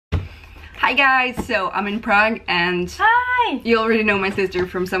Hi guys, so I'm in Prague and hi! You already know my sister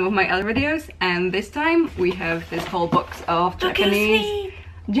from some of my other videos, and this time we have this whole box of Japanese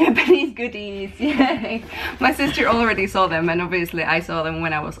goodies. Yay! My sister already saw them, and obviously I saw them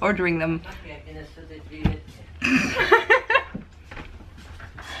when I was ordering them.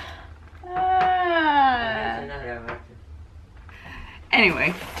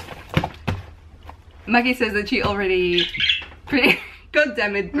 Anyway, Maki says that she already God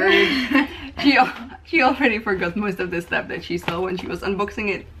damn it, bird. She already forgot most of the stuff that she saw when she was unboxing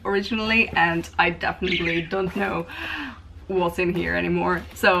it originally, and I definitely don't know what's in here anymore.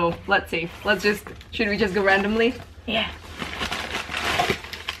 So let's see. Should we just go randomly? Yeah.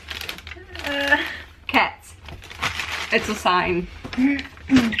 Cats. It's a sign. A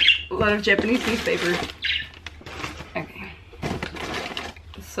lot of Japanese newspaper. Okay.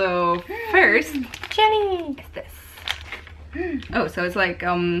 So first, Jenny! is this. Oh, so it's like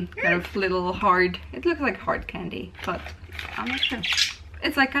kind of little hard. It looks like hard candy, but I'm not sure.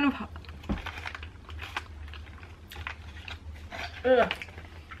 It's like kind of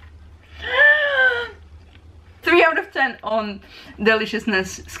 3 out of 10 on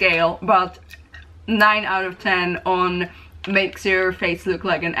deliciousness scale, but 9 out of 10 on makes your face look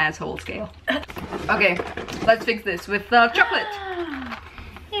like an asshole scale. Okay, let's fix this with chocolate.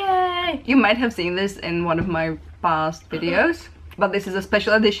 Yay! You might have seen this in one of my past videos, but this is a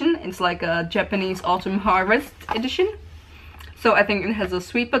special edition. It's like a Japanese autumn harvest edition. So I think it has a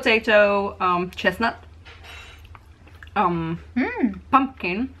sweet potato, chestnut,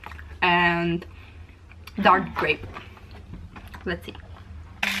 pumpkin, and dark grape. Let's see.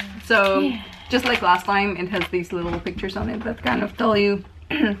 So just like last time, it has these little pictures on it that kind of tell you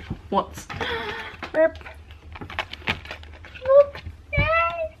what's. Burp.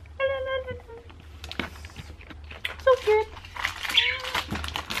 So cute.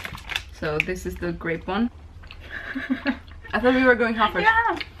 So this is the grape one. I thought we were going half first.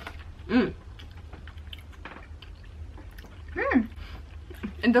 Yeah.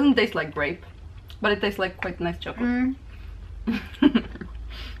 It doesn't taste like grape, but it tastes like quite nice chocolate.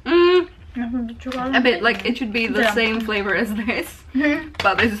 A bit like it should be the same flavor as this,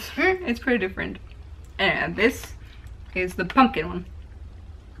 but it's pretty different. And this is the pumpkin one.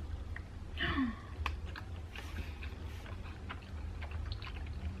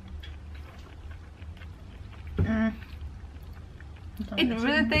 It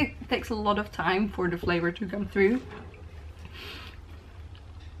really takes a lot of time for the flavor to come through.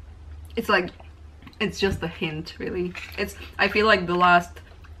 It's like, it's just a hint, really. I feel like the last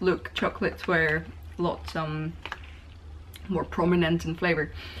look chocolates were lots more prominent in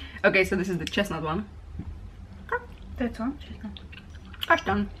flavor. Okay, so this is the chestnut one. That's one, chestnut.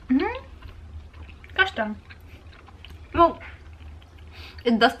 Kashtan. Kashtan. Well,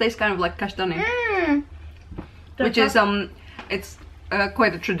 it does taste kind of like kastani, which is it's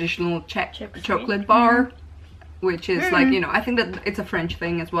quite a traditional Czech chocolate bar, which is like, you know, I think that it's a French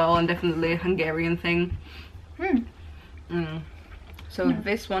thing as well, and definitely a Hungarian thing. So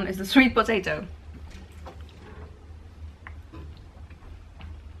this one is the sweet potato.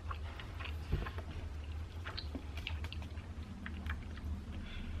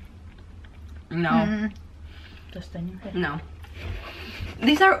 No. No.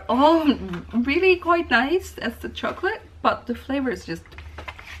 These are all really quite nice as the chocolate, but the flavors just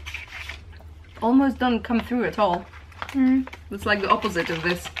almost don't come through at all. It's like the opposite of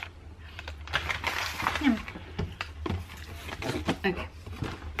this. Okay.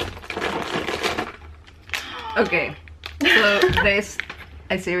 Okay. So this,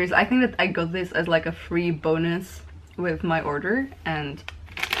 I think that I got this as like a free bonus with my order, and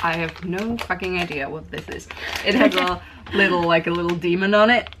I have no fucking idea what this is. It has a little demon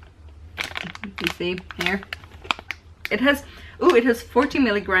on it. You see here? It has 40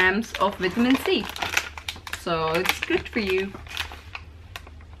 milligrams of vitamin C. So it's good for you.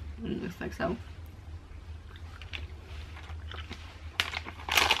 Just like so.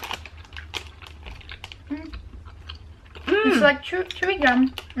 It's like chewy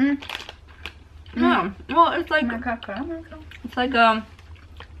gum. Yeah. Well, it's like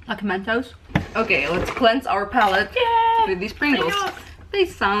Mentos. Okay, let's cleanse our palate with these Pringles. They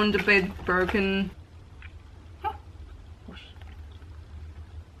sound a bit broken.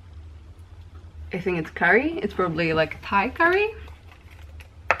 I think it's curry. It's probably like Thai curry.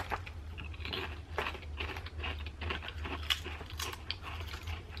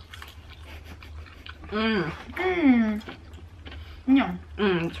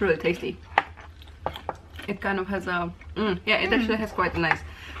 It's really tasty. It kind of has a yeah, it actually has quite a nice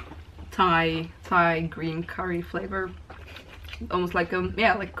Thai green curry flavor. almost like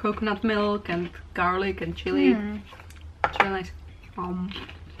yeah, like coconut milk and garlic and chili. It's really nice.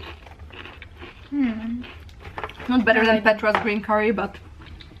 Not better than Petra's green curry, but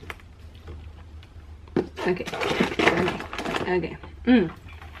okay.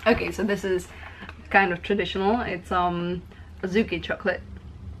 Okay, so this is kind of traditional. It's azuki chocolate,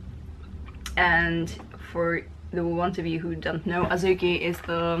 and for the ones of you who don't know, azuki is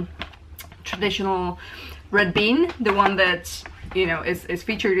the traditional red bean, the one that, you know, is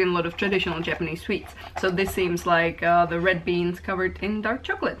featured in a lot of traditional Japanese sweets. So this seems like the red beans covered in dark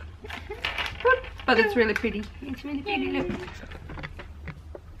chocolate. But it's really pretty. It's really pretty, look.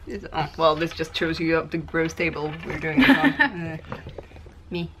 Oh, well, this just shows you up the gross table we're doing this on.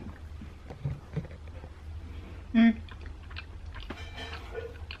 Me.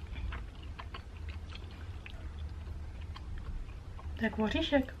 Tak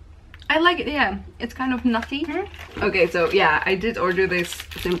wortišek. I like it, yeah. It's kind of nutty. Okay, so yeah, I did order this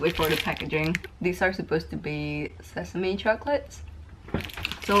simply for the packaging. These are supposed to be sesame chocolates.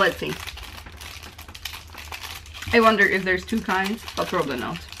 So let's see. I wonder if there's two kinds, but probably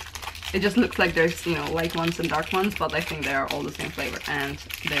not. It just looks like there's, you know, light ones and dark ones, but I think they are all the same flavor, and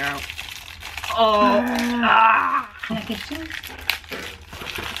they are...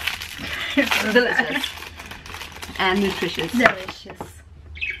 Delicious. And nutritious. Delicious.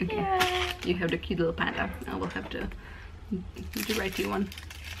 Okay. Yeah. You have the cute little panda. I will have to write you one.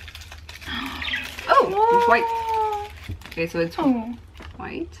 Oh, it's white. Okay, so it's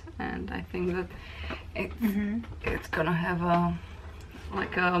white, and I think that it's gonna have a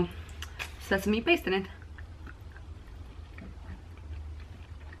like a sesame paste in it.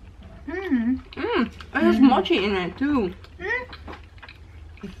 It has mochi in it too.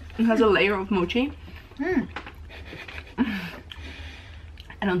 It has a layer of mochi.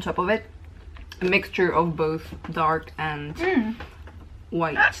 And on top of it, a mixture of both dark and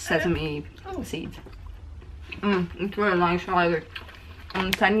white sesame seeds. It's really nice. I like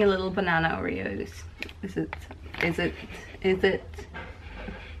it. Tiny little banana Oreos. Is it?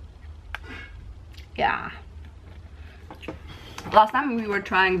 Yeah. Last time we were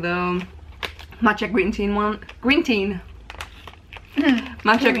trying the matcha green tea one.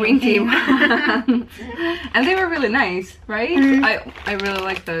 Matcha green tea one. And they were really nice, right? I really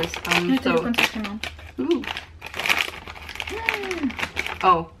like those. So ooh.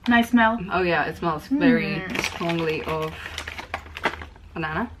 Oh, nice smell. Oh yeah, it smells very strongly of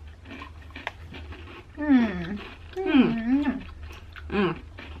banana.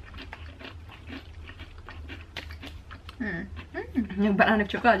 Banana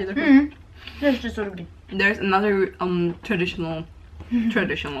chocolate. There's another traditional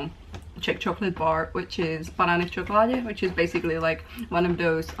Czech chocolate bar, which is banana chocolate, which is basically like one of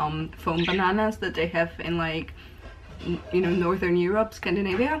those foam bananas that they have in, like, you know, Northern Europe,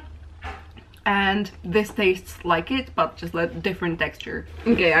 Scandinavia. And this tastes like it, but just like different texture.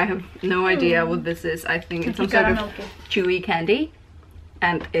 Okay, I have no idea what this is. I think it's some sort of chewy candy,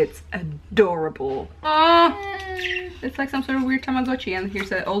 and it's adorable. It's like some sort of weird Tamagotchi, and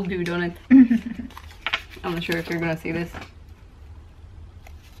here's an old dude on it. I'm not sure if you're gonna see this.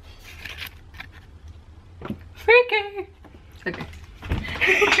 Freaky! Okay.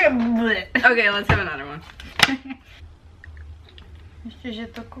 Okay, let's have another one. Ještě, že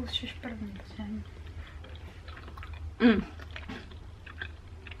to koušeš první.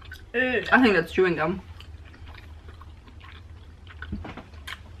 I think that's chewing gum.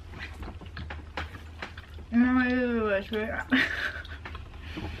 No, it's weird.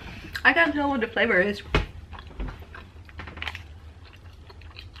 I can't tell what the flavor is.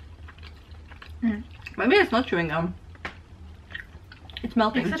 Maybe it's not chewing gum. It's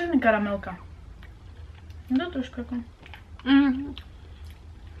melting. Jak se řekne karamelka? No trošku jako.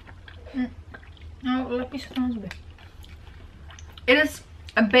 No, lepí se to na zuby. It is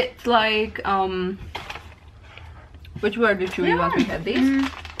a bit like which were the chewy ones we had? These?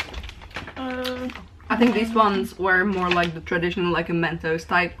 I think these ones were more like the traditional, like a Mentos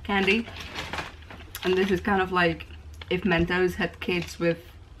type candy. And this is kind of like if Mentos had kids with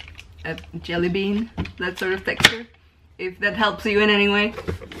a jelly bean, that sort of texture. If that helps you in any way.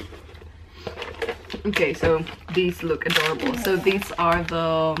 Okay, so these look adorable. So these are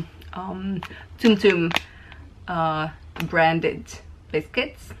the Tum Tum branded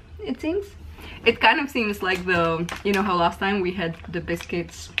biscuits, it seems. It kind of seems like the, you know how last time we had the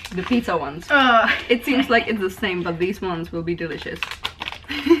biscuits, the pizza ones. It seems like it's the same, but these ones will be delicious.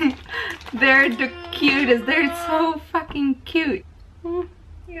 They're the cutest. They're so fucking cute.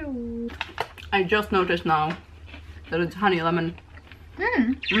 I just noticed now that it's honey lemon.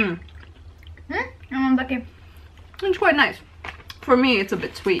 Ja mám taky. It's quite nice. for me it's a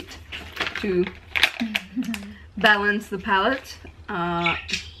bit sweet to balance the palate.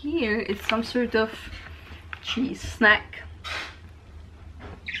 Here it's some sort of cheese snack.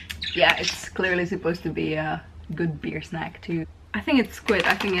 Yeah, it's clearly supposed to be a good beer snack too. I think it's squid.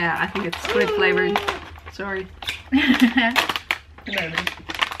 I think it's squid flavored. Sorry. Maybe.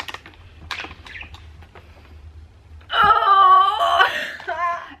 Oh!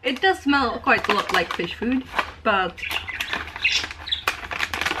 It does smell quite a lot like fish food, but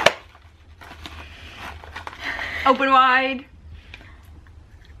open wide.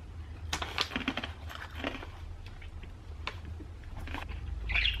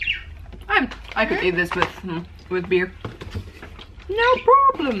 I could eat this with beer. No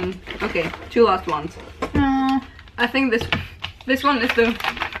problem. Okay, 2 last ones. I think this one is the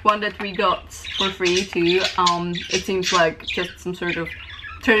one that we got for free too. It seems like just some sort of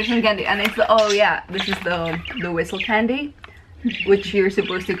traditional candy, and it's the, oh yeah, this is the whistle candy, which you're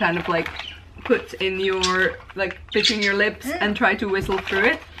supposed to kind of like put in your, like between your lips and try to whistle through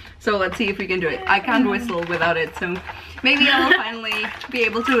it. So let's see if we can do it. I can't whistle without it, so maybe I'll finally be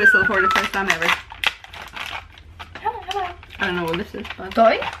able to whistle for the first time ever. I don't know what this is, but...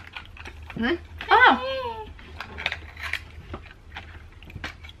 Toy? Hmm? Oh!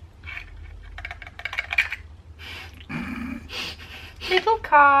 Little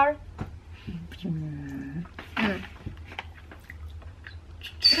car.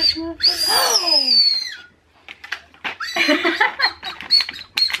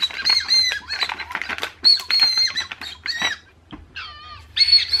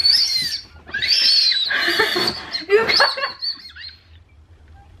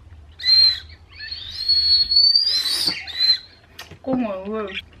 Oh my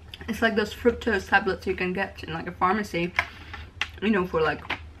word. It's like those fructose tablets you can get in like a pharmacy, you know, for like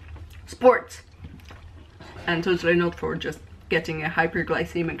sports, and totally not for just getting a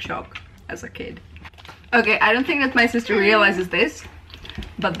hyperglycemic shock as a kid. Okay, I don't think that my sister realizes this,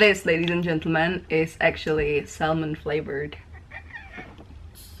 but this, ladies and gentlemen, is actually salmon flavored.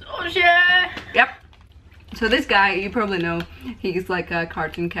 Oh yeah. Yep. So this guy, you probably know, he's like a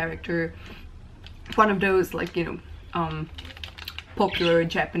cartoon character, one of those like, you know, popular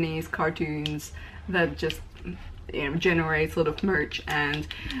Japanese cartoons that just, you know, generates a lot of merch, and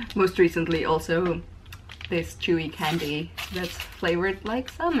most recently also this chewy candy that's flavored like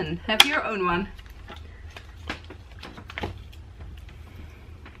salmon. Have your own one.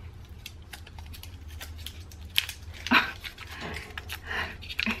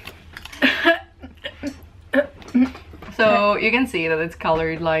 So you can see that it's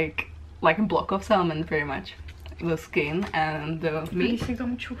colored like a block of salmon, pretty much. The skin and the meat. Is dan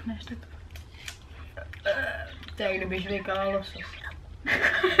moet zoeken naar stuk. Tegen de beetje kan alles.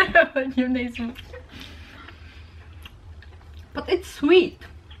 Je neemt hem. But it's sweet.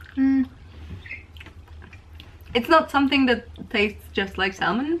 It's not something that tastes just like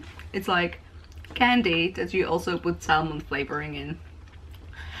salmon. It's like candy that you also put salmon flavoring in.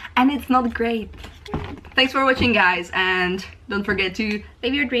 And it's not great. Thanks for watching, guys, and don't forget to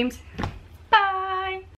live your dreams.